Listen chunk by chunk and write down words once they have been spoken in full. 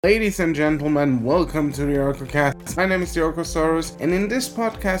Ladies and gentlemen, welcome to the OrcoCast. My name is the Orcosaurus, and in this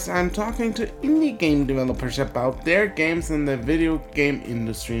podcast I'm talking to indie game developers about their games and the video game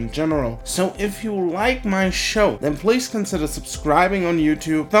industry in general. So if you like my show, then please consider subscribing on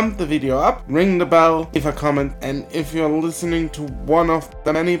YouTube, thumb the video up, ring the bell, leave a comment, and if you're listening to one of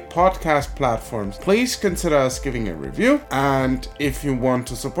the many podcast platforms, please consider us giving a review, and if you want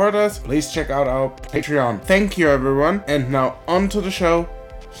to support us, please check out our Patreon. Thank you everyone, and now on to the show.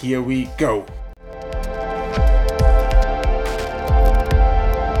 Here we go.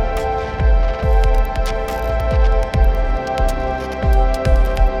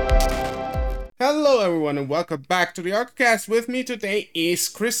 Hello everyone and welcome back to the OrcoCast. With me today is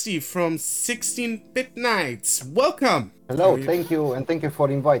Christy from 16-Bit Nights. Welcome! Hello, thank you, and thank you for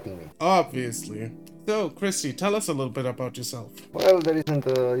inviting me. Obviously. So, Christy, tell us a little bit about yourself. Well, there isn't,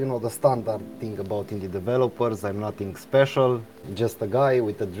 the standard thing about indie developers. I'm nothing special, just a guy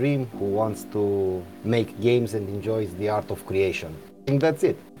with a dream who wants to make games and enjoys the art of creation. I think that's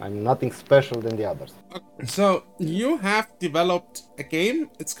it. I'm nothing special than the others. So, you have developed a game.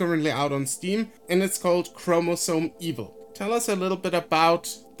 It's currently out on Steam, and it's called Chromosome Evil. Tell us a little bit about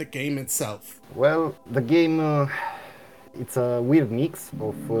the game itself. Well, the game... It's a weird mix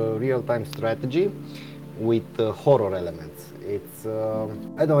of real-time strategy with horror elements. It's,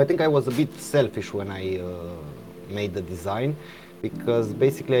 I don't know, I think I was a bit selfish when I made the design, because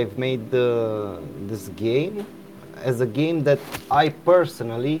basically I've made this game as a game that I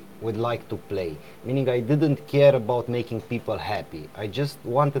personally would like to play. Meaning I didn't care about making people happy. I just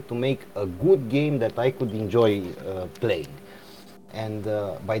wanted to make a good game that I could enjoy playing. And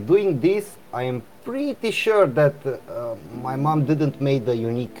by doing this, I am pretty sure that my mom didn't make a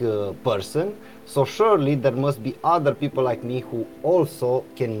unique person, so surely there must be other people like me who also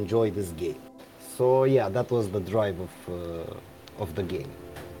can enjoy this game. So yeah, that was the drive of the game.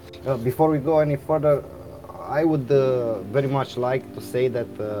 Before we go any further, I would very much like to say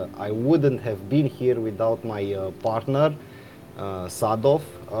that I wouldn't have been here without my partner, Sadov.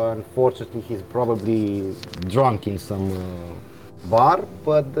 Unfortunately, he's probably drunk in some bar,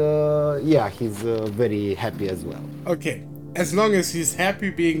 but yeah, he's very happy as well. Okay, as long as he's happy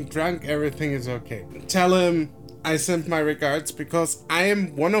being drunk, everything is okay. Tell him I sent my regards, because I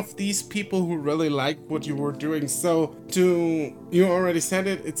am one of these people who really like what you were doing. So, you already said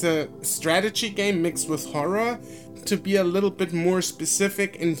it, it's a strategy game mixed with horror. To be a little bit more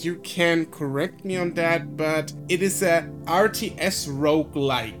specific, and you can correct me on that, but it is a RTS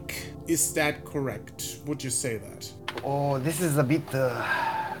roguelike. Is that correct? Would you say that? Oh, this is a bit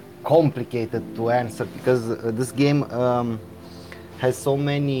complicated to answer, because this game has so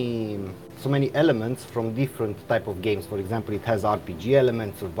many elements from different type of games. For example, it has RPG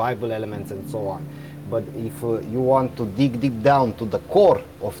elements, survival elements, and so on. But if you want to dig deep down to the core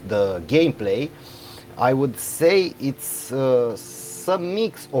of the gameplay, I would say it's some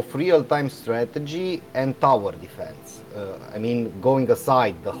mix of real-time strategy and tower defense. I mean, going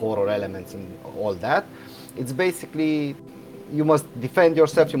aside the horror elements and all that, it's basically you must defend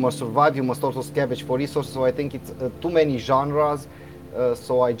yourself, you must survive, you must also scavenge for resources. So I think it's too many genres,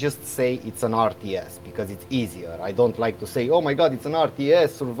 so I just say it's an RTS because it's easier. I don't like to say, oh my god, it's an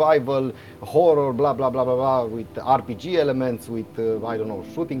RTS, survival, horror, blah blah blah blah blah, with RPG elements, with I don't know,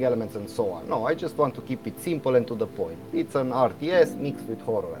 shooting elements and so on. No, I just want to keep it simple and to the point. It's an RTS mixed with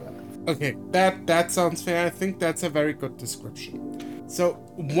horror elements. Okay, that sounds fair. I think that's a very good description. So,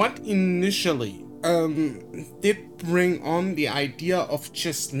 what initially did bring on the idea of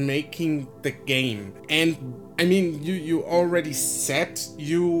just making the game? And I mean, you already said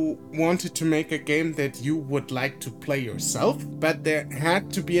you wanted to make a game that you would like to play yourself, but there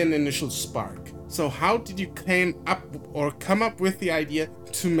had to be an initial spark. So how did you come up with the idea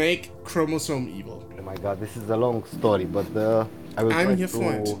to make Chromosome Evil? Oh my god, this is a long story, but I will I'm here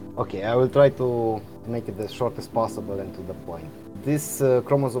for it. Okay, I will try to make it as short as possible and to the point. This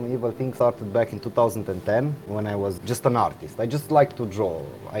Chromosome Evil thing started back in 2010 when I was just an artist. I just like to draw.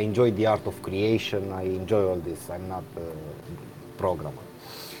 I enjoy the art of creation. I enjoy all this. I'm not a programmer.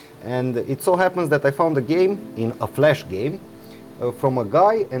 And it so happens that I found a game, a Flash game, from a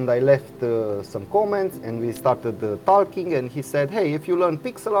guy, and I left some comments, and we started talking, and he said, hey, if you learn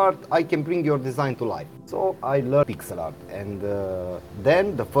pixel art, I can bring your design to life. So I learned pixel art, and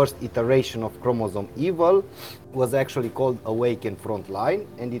then the first iteration of Chromosome Evil was actually called Awaken Frontline,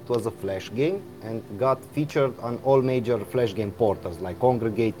 and it was a Flash game, and got featured on all major Flash game portals like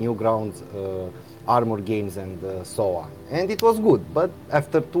Kongregate, Newgrounds, Armor Games, and so on. And it was good, but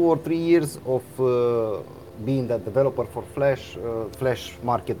after 2 or 3 years of being the developer for Flash, Flash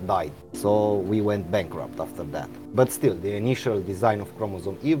market died. So we went bankrupt after that. But still, the initial design of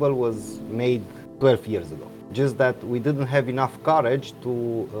Chromosome Evil was made 12 years ago. Just that we didn't have enough courage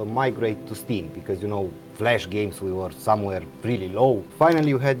to migrate to Steam because, you know, Flash games, we were somewhere really low.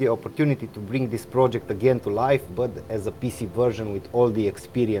 Finally, we had the opportunity to bring this project again to life, but as a PC version with all the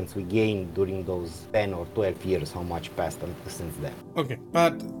experience we gained during those 10 or 12 years, how much passed since then. Okay,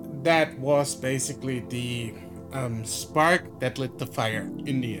 but that was basically the spark that lit the fire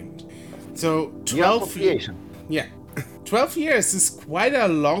in the end. So 12 years. Yeah. 12 years is quite a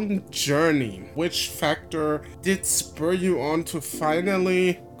long journey. Which factor did spur you on to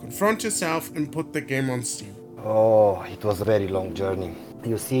finally confront yourself and put the game on Steam? Oh, it was a very long journey.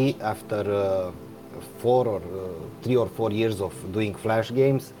 You see, after 3 or 4 years of doing Flash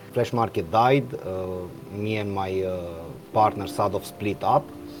games, Flash market died. Me and my partner Sadov split up.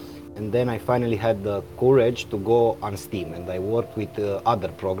 And then I finally had the courage to go on Steam, and I worked with other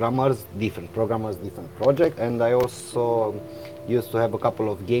programmers, different projects, and I also used to have a couple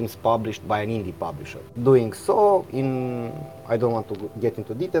of games published by an indie publisher. Doing so, I don't want to get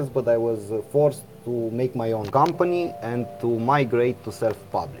into details, but I was forced to make my own company and to migrate to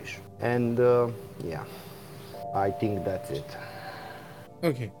self-publish. And yeah, I think that's it.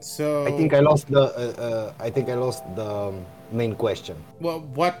 Okay, so I think I lost the main question. Well,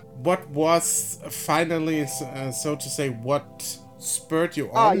 what was finally, so to say, what spurred you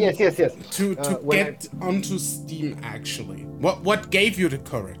on? Yes. To get onto Steam actually. What gave you the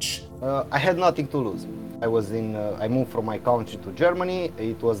courage? I had nothing to lose. I moved from my country to Germany.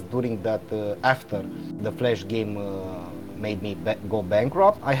 It was during that after the Flash game made me go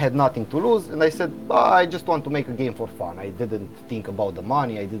bankrupt. I had nothing to lose, and I said, I just want to make a game for fun. I didn't think about the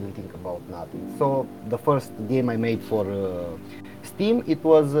money, I didn't think about nothing. So the first game I made for Steam, it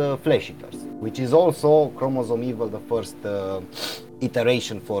was Flash Eaters, which is also Chromosome Evil, the first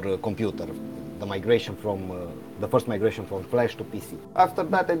iteration for computer, the first migration from Flash to PC. After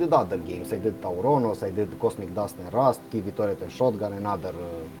that I did other games. I did Tauronos, I did Cosmic Dust and Rust, TV Turret and Shotgun, and other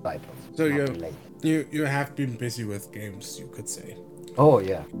titles. So you have been busy with games, you could say. Oh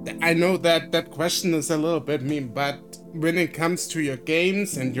yeah. I know that question is a little bit mean, but when it comes to your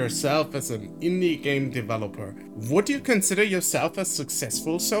games and yourself as an indie game developer, would you consider yourself as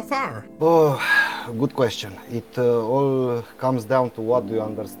successful so far? Oh, good question. It all comes down to what do you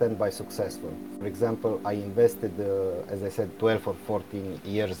understand by successful. For example, I invested, as I said, 12 or 14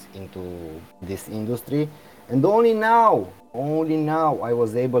 years into this industry, and only now I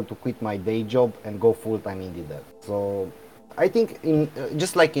was able to quit my day job and go full-time indie dev. So I think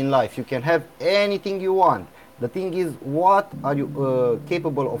just like in life, you can have anything you want. The thing is, what are you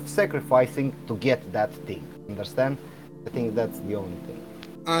capable of sacrificing to get that thing? Understand? I think that's the only thing.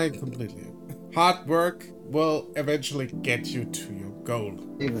 I completely agree. Hard work will eventually get you to your goal.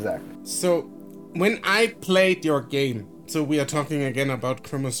 Exactly. So, when I played your game, so we are talking again about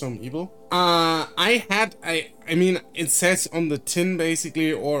Chromosome Evil, I mean, it says on the tin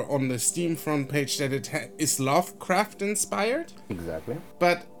basically, or on the Steam front page, that it is Lovecraft inspired. Exactly.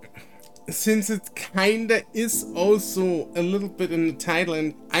 But since it kinda is also a little bit in the title,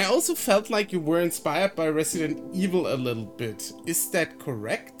 and I also felt like you were inspired by Resident Evil a little bit. Is that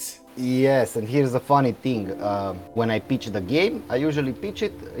correct? Yes, and here's the funny thing. When I pitch the game, I usually pitch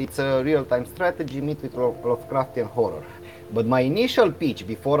it's a real-time strategy meet with Lovecraftian horror. But my initial pitch,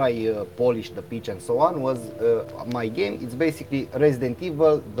 before I polished the pitch and so on, was my game. It's basically Resident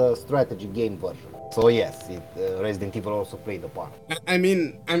Evil, the strategy game version. So yes, Resident Evil also played a part. I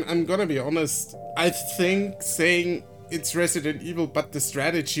mean, I'm gonna be honest. I think saying it's Resident Evil, but the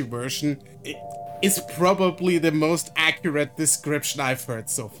strategy version is probably the most accurate description I've heard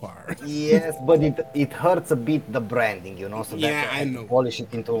so far. Yes, but it hurts a bit the branding, you know. So yeah, I know. Polish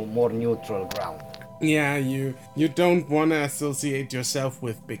it into more neutral ground. Yeah, you don't want to associate yourself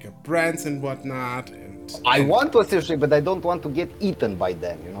with bigger brands and whatnot. I want to associate, but I don't want to get eaten by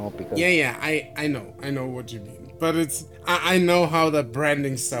them, you know. Because yeah, I know what you mean. But I know how the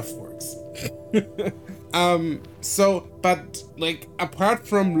branding stuff works. But like, apart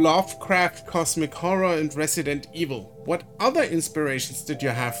from Lovecraft, Cosmic Horror, and Resident Evil, what other inspirations did you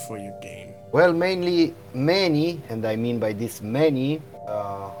have for your game? Well, mainly many, and I mean by this many,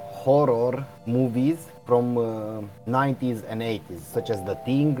 horror movies from 90s and 80s, such as The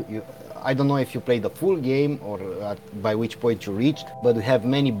Thing. I don't know if you played the full game or by which point you reached, but we have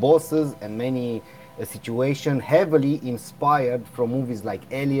many bosses and many situations heavily inspired from movies like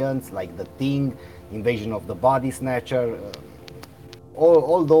Aliens, like The Thing, Invasion of the Body Snatcher,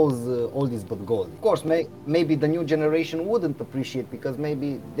 all those oldies but gold. Of course, maybe the new generation wouldn't appreciate because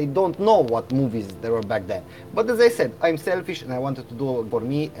maybe they don't know what movies there were back then. But as I said, I'm selfish and I wanted to do it for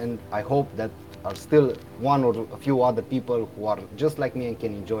me, and I hope that are still one or a few other people who are just like me and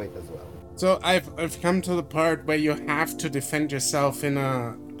can enjoy it as well. So I've come to the part where you have to defend yourself in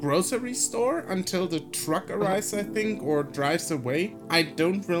a grocery store until the truck arrives, I think, or drives away. I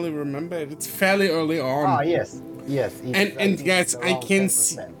don't really remember it. It's fairly early on. Ah, yes. And yes, I can 10%.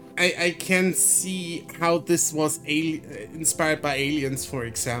 see. I can see how this was inspired by Aliens, for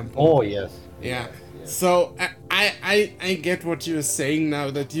example. Oh yes. Yeah. Yes. So I get what you're saying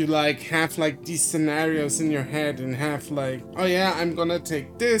now, that you like have like these scenarios in your head and have like, oh yeah, I'm gonna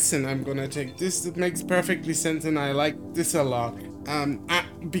take this and I'm gonna take this. It makes perfectly sense and I like this a lot.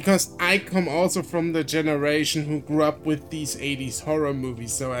 Because I come also from the generation who grew up with these 80s horror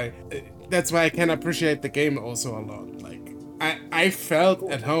movies, so that's why I can appreciate the game also a lot. Like I felt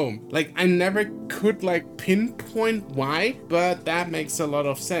at home. Like I never could like pinpoint why, but that makes a lot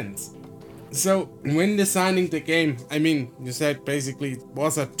of sense. So, when designing the game, I mean, you said basically it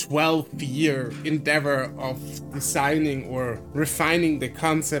was a 12-year endeavor of designing or refining the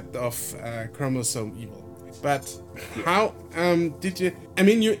concept of Chromosome Evil. But how did you... I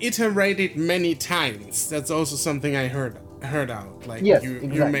mean, you iterated many times. That's also something I heard out. Like Yes, you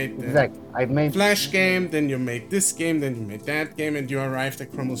made the exactly. I've made Flash game, then you made this game, then you made that game, and you arrived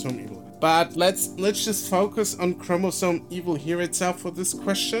at Chromosome Evil. But let's just focus on Chromosome Evil here itself for this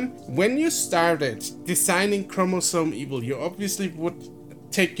question. When you started designing Chromosome Evil, you obviously would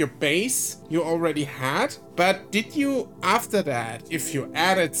take your base you already had, but did you, after that, if you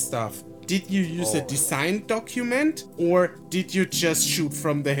added stuff, did you use a design document, or did you just shoot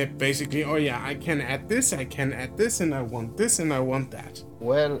from the hip, basically, oh yeah, I can add this, and I want this, and I want that?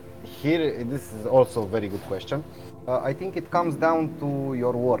 Well, here this is also a very good question. I think it comes down to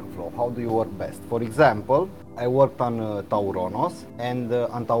your workflow. How do you work best? For example, I worked on Tauronos, and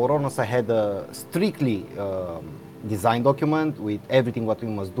on Tauronos I had a strictly design document with everything what we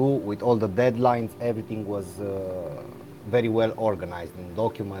must do, with all the deadlines. Everything was very well organized in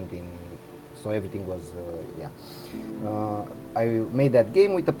document, so everything was I made that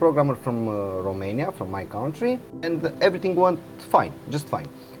game with a programmer from Romania, from my country, and everything went fine, just fine.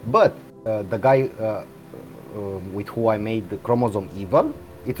 But the guy with who I made the Chromosome Evil,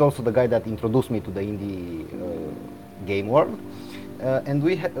 it's also the guy that introduced me to the indie game world, and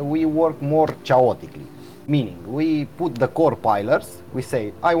we work more chaotically, meaning we put the core pillars. We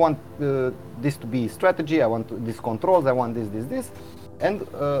say, I want this to be strategy, I want these controls, I want this, and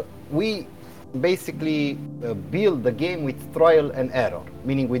we basically build the game with trial and error,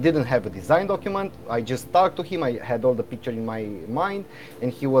 meaning we didn't have a design document. I just talked to him, I had all the picture in my mind,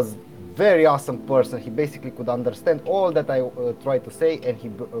 and he was very awesome person. He basically could understand all that I tried to say, and he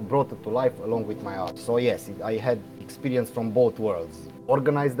brought it to life along with my art. So yes, I had experience from both worlds: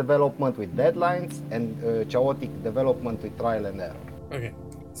 organized development with deadlines and chaotic development with trial and error. Okay,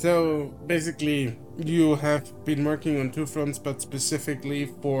 so basically you have been working on two fronts, but specifically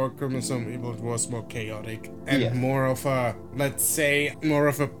for Chromosome Evil it was more chaotic and Yes. more of a, let's say, more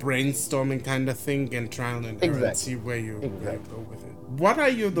of a brainstorming kind of thing, and trial and error and see where you go with it. What are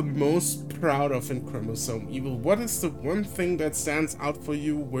you the most proud of in Chromosome Evil? What is the one thing that stands out for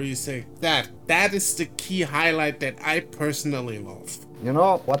you where you say, that is the key highlight that I personally love? You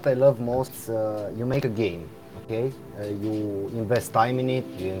know what I love most? You make a game, okay? You invest time in it,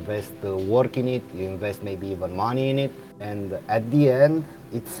 you invest work in it, you invest maybe even money in it, and at the end,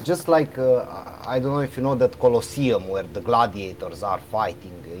 it's just like, I don't know if you know that Colosseum where the gladiators are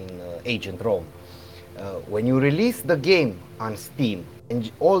fighting in ancient Rome. When you release the game on Steam,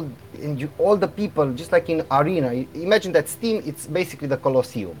 and all the people, just like in Arena, imagine that Steam, it's basically the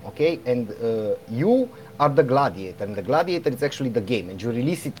Colosseum, okay? And you are the gladiator, and the gladiator is actually the game, and you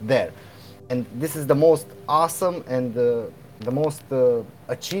release it there. And this is the most awesome and the most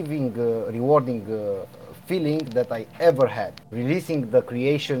achieving, rewarding feeling that I ever had. Releasing the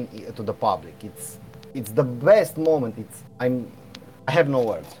creation to the public, it's the best moment. I have no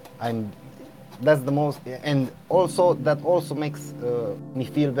words. That's the most, and also that also makes me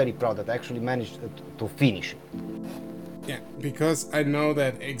feel very proud that I actually managed to finish it. Yeah, because I know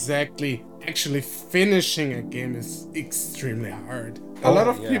that actually finishing a game is extremely hard. A lot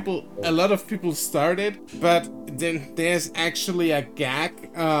of people started, but then there's actually a gag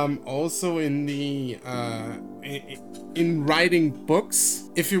also in the in writing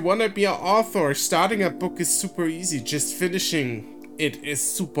books. If you want to be an author, starting a book is super easy. Just finishing it is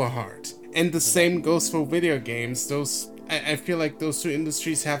super hard. And the same goes for video games. Those I feel like those two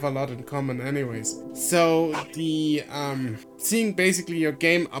industries have a lot in common anyways. So the seeing basically your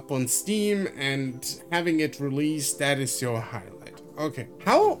game up on Steam and having it released, that is your highlight. Okay.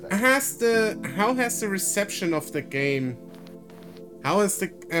 How has the reception of the game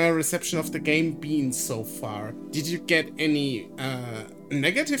been so far? Did you get any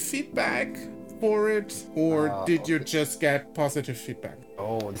negative feedback for it, or did you just get positive feedback?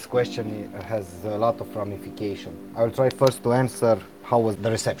 Oh, this question has a lot of ramification. I will try first to answer how was the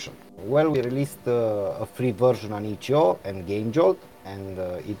reception. Well, we released a free version on itch.io and GameJolt, and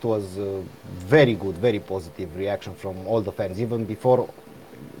it was very good, very positive reaction from all the fans, even before,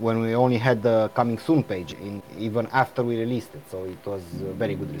 when we only had the coming soon page, even after we released it. So it was a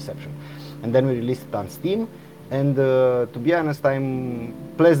very good reception. And then we released it on Steam, and to be honest, I'm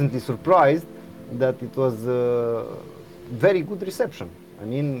pleasantly surprised that it was very good reception. I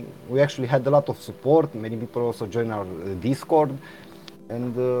mean, we actually had a lot of support. Many people also joined our Discord,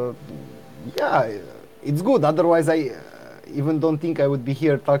 and yeah, it's good. Otherwise, I even don't think I would be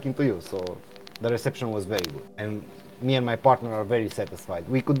here talking to you. So the reception was very good, and me and my partner are very satisfied.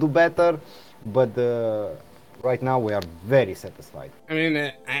 We could do better, but right now we are very satisfied. I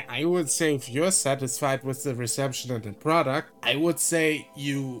mean, I would say if you're satisfied with the reception of the product, I would say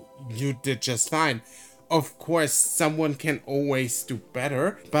you did just fine. Of course, someone can always do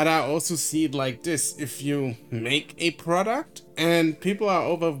better, but I also see it like this. If you make a product and people are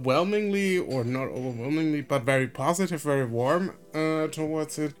overwhelmingly, or not overwhelmingly, but very positive, very warm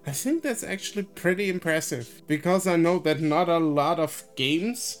towards it, I think that's actually pretty impressive, because I know that not a lot of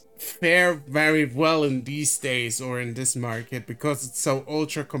games fare very well in these days or in this market, because it's so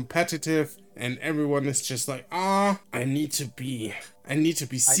ultra competitive and everyone is just like, I need to be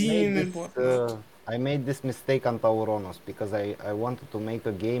seen and whatnot. I made this mistake on Tauronos because I wanted to make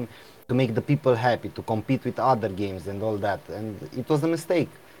a game to make the people happy, to compete with other games and all that, and it was a mistake.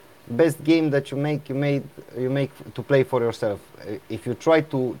 Best game that you make to play for yourself. If you try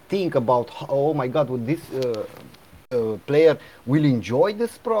to think about, oh my God, would this player will enjoy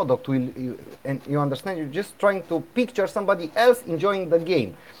this product, and you understand, you're just trying to picture somebody else enjoying the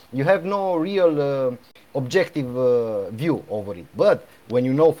game. You have no real objective view over it. But when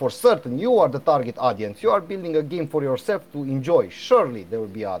you know for certain you are the target audience, you are building a game for yourself to enjoy, surely there will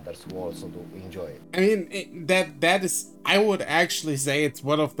be others who also do enjoy it. I mean, that is, I would actually say it's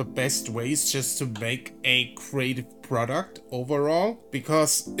one of the best ways just to make a creative product overall,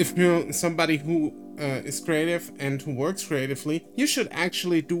 because if you're somebody who is creative and who works creatively, you should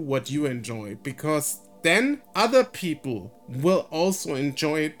actually do what you enjoy, because then other people will also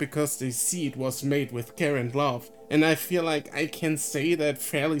enjoy it because they see it was made with care and love. And I feel like I can say that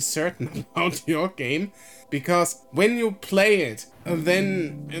fairly certain about your game, because when you play it,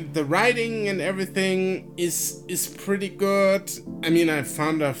 then the writing and everything is pretty good. I mean, I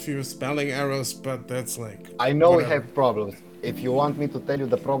found a few spelling errors, but that's like, I know whatever. we have problems. If you want me to tell you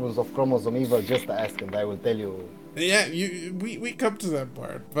the problems of Chromosome Evil, just ask and I will tell you. Yeah, we come to that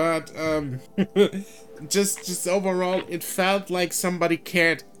part, but just overall, it felt like somebody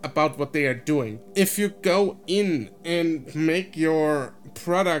cared about what they are doing. If you go in and make your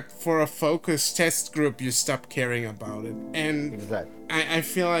product for a focused test group, you stop caring about it. And Exactly. I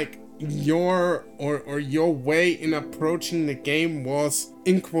feel like your way in approaching the game was,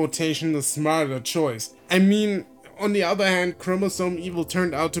 in quotation, the smarter choice. I mean, on the other hand, Chromosome Evil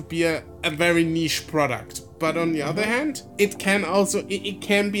turned out to be a very niche product. But on the other hand, it can also, it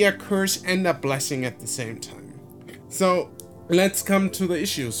can be a curse and a blessing at the same time. So let's come to the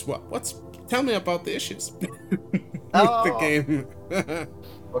issues. Tell me about the issues with the game.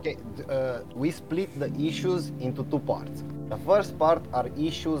 Okay, we split the issues into two parts. The first part are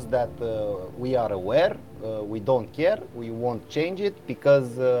issues that we are aware, we don't care, we won't change it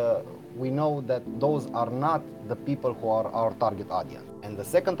because we know that those are not the people who are our target audience. And the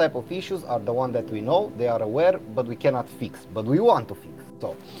second type of issues are the one that we know, they are aware, but we cannot fix, but we want to fix.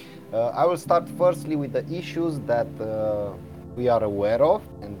 So I will start firstly with the issues that we are aware of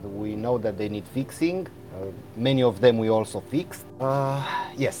and we know that they need fixing. Many of them we also fixed.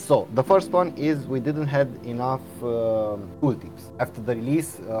 Yes, so the first one is we didn't have enough tooltips. After the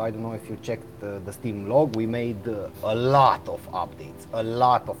release, I don't know if you checked the Steam log, we made a lot of updates.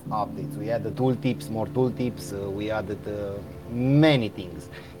 We added tooltips, more tooltips, we added many things,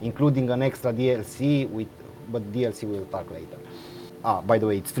 including an extra DLC, but DLC we'll talk later. By the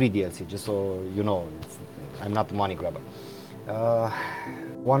way, it's free DLC, just so you know, I'm not a money grabber.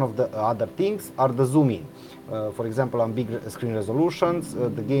 One of the other things are the zoom in. For example, on big screen resolutions,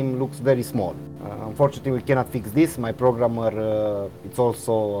 the game looks very small. Unfortunately, we cannot fix this. My programmer, it's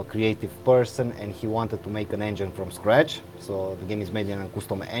also a creative person, and he wanted to make an engine from scratch. So the game is made in a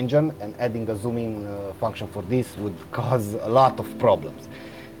custom engine, and adding a zoom-in function for this would cause a lot of problems.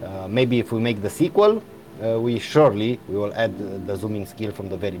 Maybe if we make the sequel, we will add the zooming skill from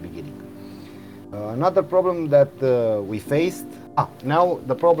the very beginning. Another problem that we faced, now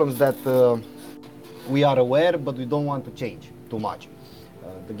the problems that we are aware, but we don't want to change too much.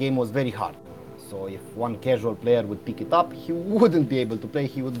 The game was very hard, so if one casual player would pick it up, he wouldn't be able to play,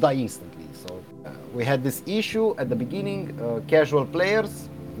 he would die instantly. So we had this issue at the beginning. Casual players,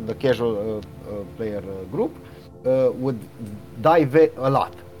 the casual player group, would die a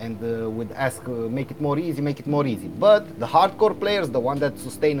lot and would ask, make it more easy, make it more easy. But the hardcore players, the one that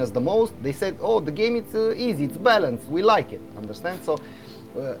sustain us the most, they said, oh, the game is easy, it's balanced, we like it, understand? So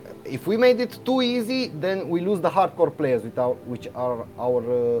if we made it too easy, then we lose the hardcore players, which are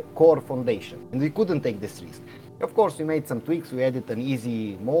our core foundation, and we couldn't take this risk. Of course, we made some tweaks, we added an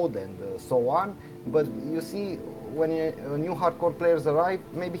easy mode and so on, but you see, when a new hardcore players arrive,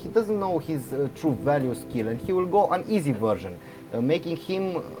 maybe he doesn't know his true value skill, and he will go on easy version, making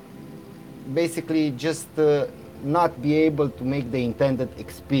him basically just not be able to make the intended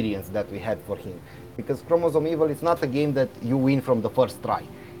experience that we had for him. Because Chromosome Evil is not a game that you win from the first try.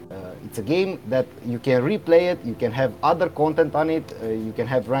 It's a game that you can replay it, you can have other content on it, you can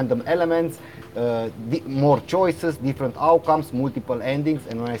have random elements, more choices, different outcomes, multiple endings.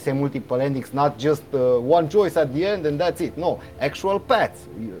 And when I say multiple endings, not just one choice at the end and that's it. No, actual paths.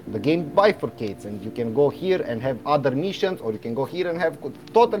 The game bifurcates, and you can go here and have other missions, or you can go here and have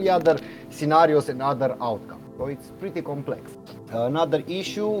totally other scenarios and other outcomes. So it's pretty complex. Another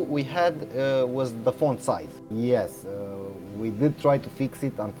issue we had was the font size. Yes, we did try to fix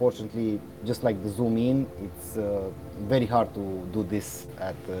it. Unfortunately, just like the zoom in, it's very hard to do this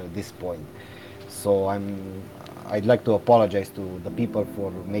at this point. So I'd like to apologize to the people for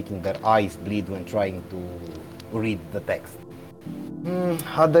making their eyes bleed when trying to read the text.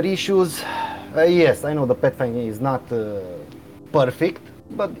 Other issues, yes, I know the pathfinding is not perfect,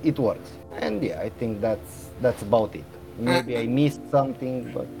 but it works. And yeah, I think that's about it. Maybe I missed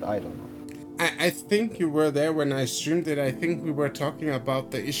something, but I don't know. I think you were there when I streamed it. I think we were talking about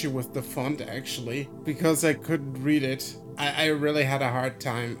the issue with the font, actually, because I couldn't read it. I really had a hard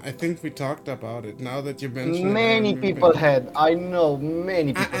time. I think we talked about it. Now that you mention it, many people had. I know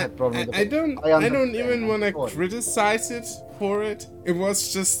many people had problems. I don't even want to criticize it for it. It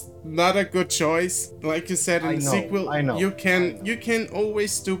was just not a good choice. Like you said in the sequel, you can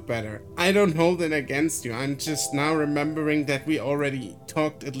always do better. I don't hold it against you. I'm just now remembering that we already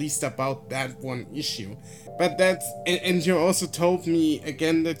talked at least about that one issue. But that's, and you also told me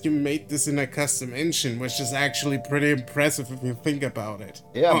again that you made this in a custom engine, which is actually pretty impressive if you think about it.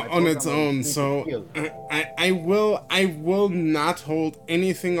 Yeah, on its own. So I will not hold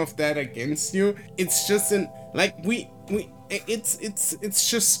anything of that against you. It's just it's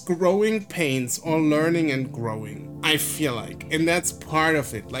just growing pains or learning and growing, I feel like. And that's part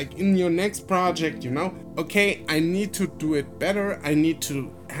of it. Like in your next project, you know, okay, I need to do it better. I need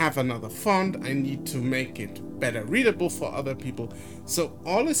to have another font. I need to make it better readable for other people. So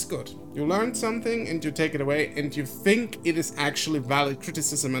all is good. You learn something and you take it away and you think it is actually valid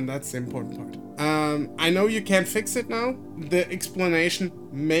criticism, and that's the important part. I know you can't fix it now. The explanation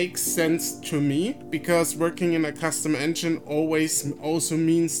makes sense to me, because working in a custom engine always also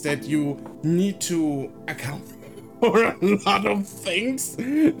means that you need to account for a lot of things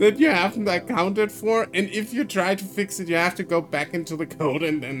that you haven't accounted for, and if you try to fix it, you have to go back into the code,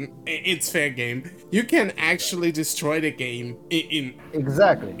 and then it's fair game. You can actually destroy the game in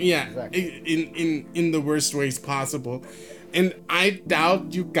the worst ways possible. And I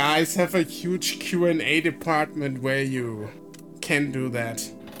doubt you guys have a huge Q&A department where you can do that.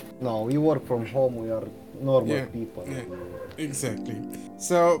 No, we work from home. We are normal people. Yeah, exactly.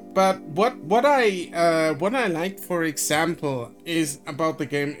 So, but what I like, for example, is about the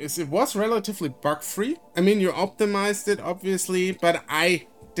game is it was relatively bug-free. I mean, you optimized it obviously, but I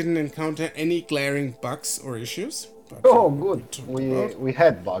didn't encounter any glaring bugs or issues. Oh, good. We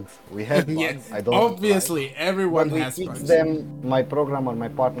had bugs. We had bugs. Yes, I don't obviously, everyone has bugs. Fixed them. My programmer, my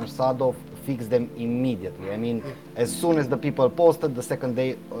partner Sadov, fixed them immediately. I mean, as soon as the people posted, the second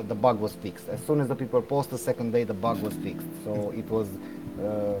day the bug was fixed. As soon as the people posted, the second day the bug was fixed. So it was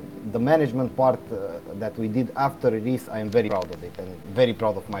the management part that we did after release. I am very proud of it and very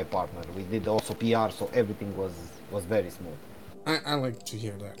proud of my partner. We did also PR, so everything was very smooth. I like to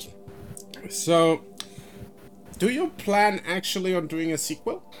hear that. So, do you plan actually on doing a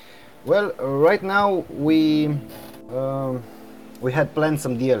sequel? Well, right now we had planned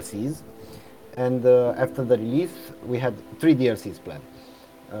some DLCs, and after the release, we had 3 DLCs planned.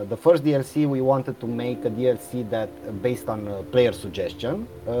 The first DLC we wanted to make a DLC that based on player suggestion.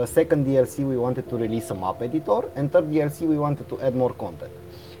 Second DLC we wanted to release a map editor, and third DLC we wanted to add more content.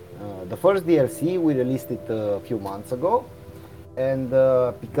 The first DLC we released it a few months ago, and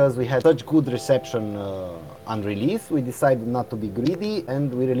because we had such good reception on release, we decided not to be greedy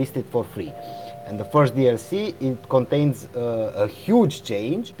and we released it for free. And the first DLC, it contains a huge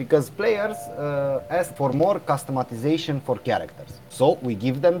change because players ask for more customization for characters. So we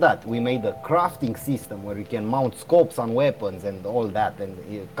give them that. We made a crafting system where you can mount scopes on weapons and all that, and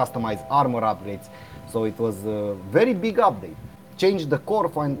customize armor upgrades. So it was a very big update. Changed the core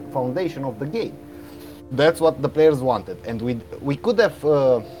foundation of the game. That's what the players wanted, and we could have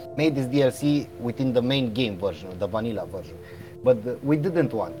made this DLC within the main game version, the vanilla version, but we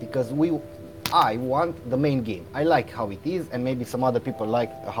didn't want, because I want the main game. I like how it is, and maybe some other people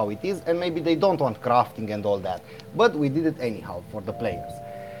like how it is, and maybe they don't want crafting and all that, but we did it anyhow for the players.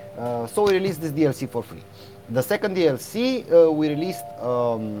 So we released this DLC for free. The second DLC, we released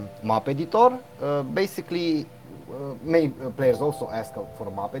map editor. Basically, many players also ask for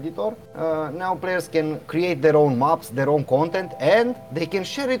a map editor. Now players can create their own maps, their own content, and they can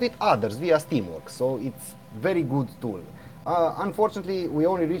share it with others via Steamworks. So it's very good tool. Unfortunately, we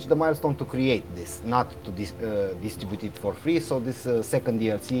only reached the milestone to create this, not to distribute it for free. So this second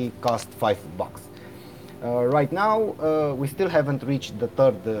DLC cost $5. Right now, we still haven't reached the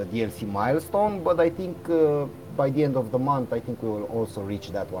third DLC milestone, but I think by the end of the month, I think we will also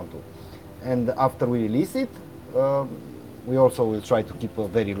reach that one too. And after we release it, we also will try to keep a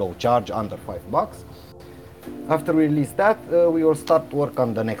very low charge, under $5. After we release that, we will start to work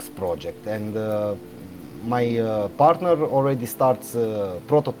on the next project, and my partner already starts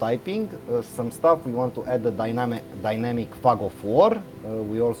prototyping some stuff. We want to add the dynamic fog of war.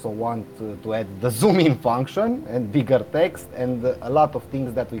 We also want to add the zoom in function and bigger text, and a lot of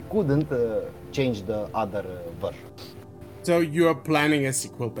things that we couldn't change the other version. So you are planning a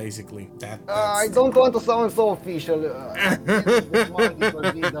sequel, basically. I don't want to sound so official.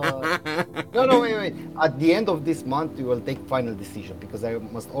 Wait. At the end of this month, we will take final decision, because I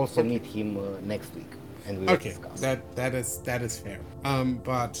must also meet him next week, and we will discuss. That is fair.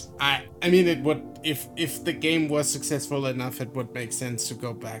 But I mean, it would, if the game was successful enough, it would make sense to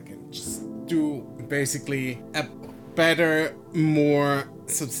go back and just do basically a better, more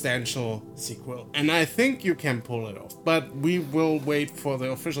substantial sequel, and I think you can pull it off, but we will wait for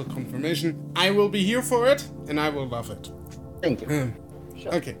the official confirmation. I will be here for it, and I will love it. Thank you.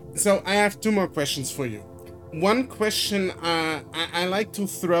 Sure. Okay, so I have 2 more questions for you. One question, I like to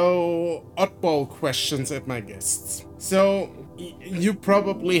throw oddball questions at my guests. So you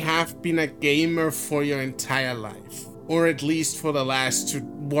probably have been a gamer for your entire life, or at least for the last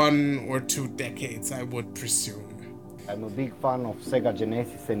 1 or 2 decades, I would presume. I'm a big fan of Sega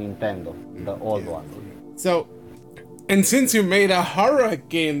Genesis and Nintendo, the old ones. So, and since you made a horror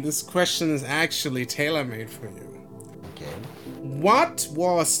game, this question is actually tailor-made for you. Okay. What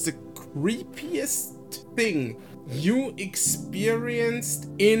was the creepiest thing you experienced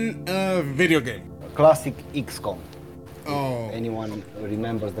in a video game? Classic XCOM. Oh. Anyone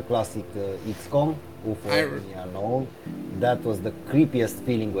remembers the classic XCOM? UFO unknown. That was the creepiest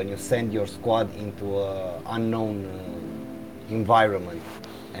feeling when you send your squad into an unknown environment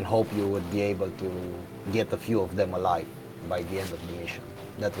and hope you would be able to get a few of them alive by the end of the mission.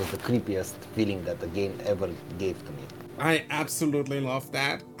 That was the creepiest feeling that the game ever gave to me. I absolutely love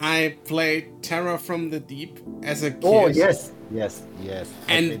that. I played Terror from the Deep as a kid. Oh, yes.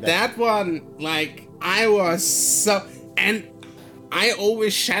 And that one, like, I was so... And I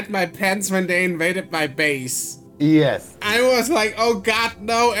always shat my pants when they invaded my base. Yes. I was like, oh god,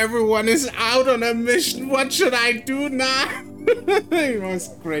 no, everyone is out on a mission. What should I do now? It was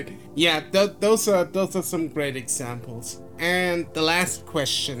great. Yeah, those are some great examples. And the last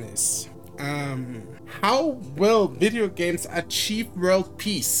question is, how will video games achieve world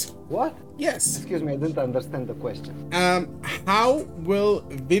peace? What? Yes. Excuse me, I didn't understand the question. How will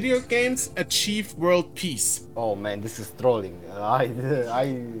video games achieve world peace? Oh man, this is trolling.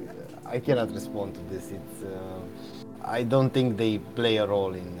 I cannot respond to this. I don't think they play a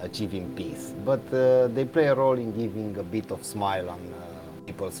role in achieving peace, but they play a role in giving a bit of smile on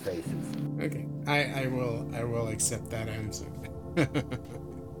people's faces. Okay, I will accept that answer.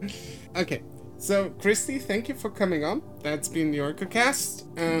 Okay. So, Christy, thank you for coming on. That's been the OrcaCast.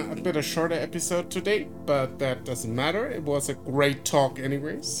 A bit of shorter episode today, but that doesn't matter. It was a great talk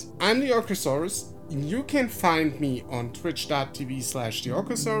anyways. I'm the Orcasaurus. You can find me on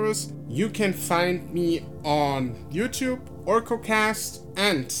twitch.tv/theorcosaurus. You can find me on YouTube, OrcoCast,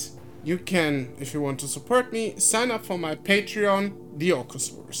 and you can, if you want to support me, sign up for my Patreon, The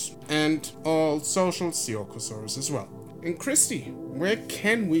Orcosaurus, and all socials, The Orcosaurus as well. And Christy, where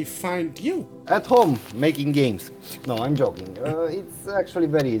can we find you? At home, making games. No, I'm joking. It's actually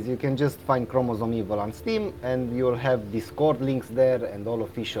very easy. You can just find Chromosome Evil on Steam and you'll have Discord links there and all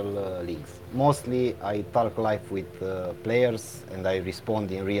official links. Mostly I talk live with players and I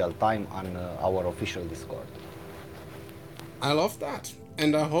respond in real time on our official Discord. I love that.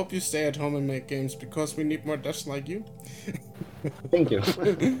 And I hope you stay at home and make games because we need more devs like you. Thank you.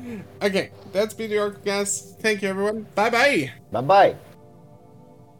 Okay, that's been the OrcoCast. Thank you everyone. Bye bye. Bye bye.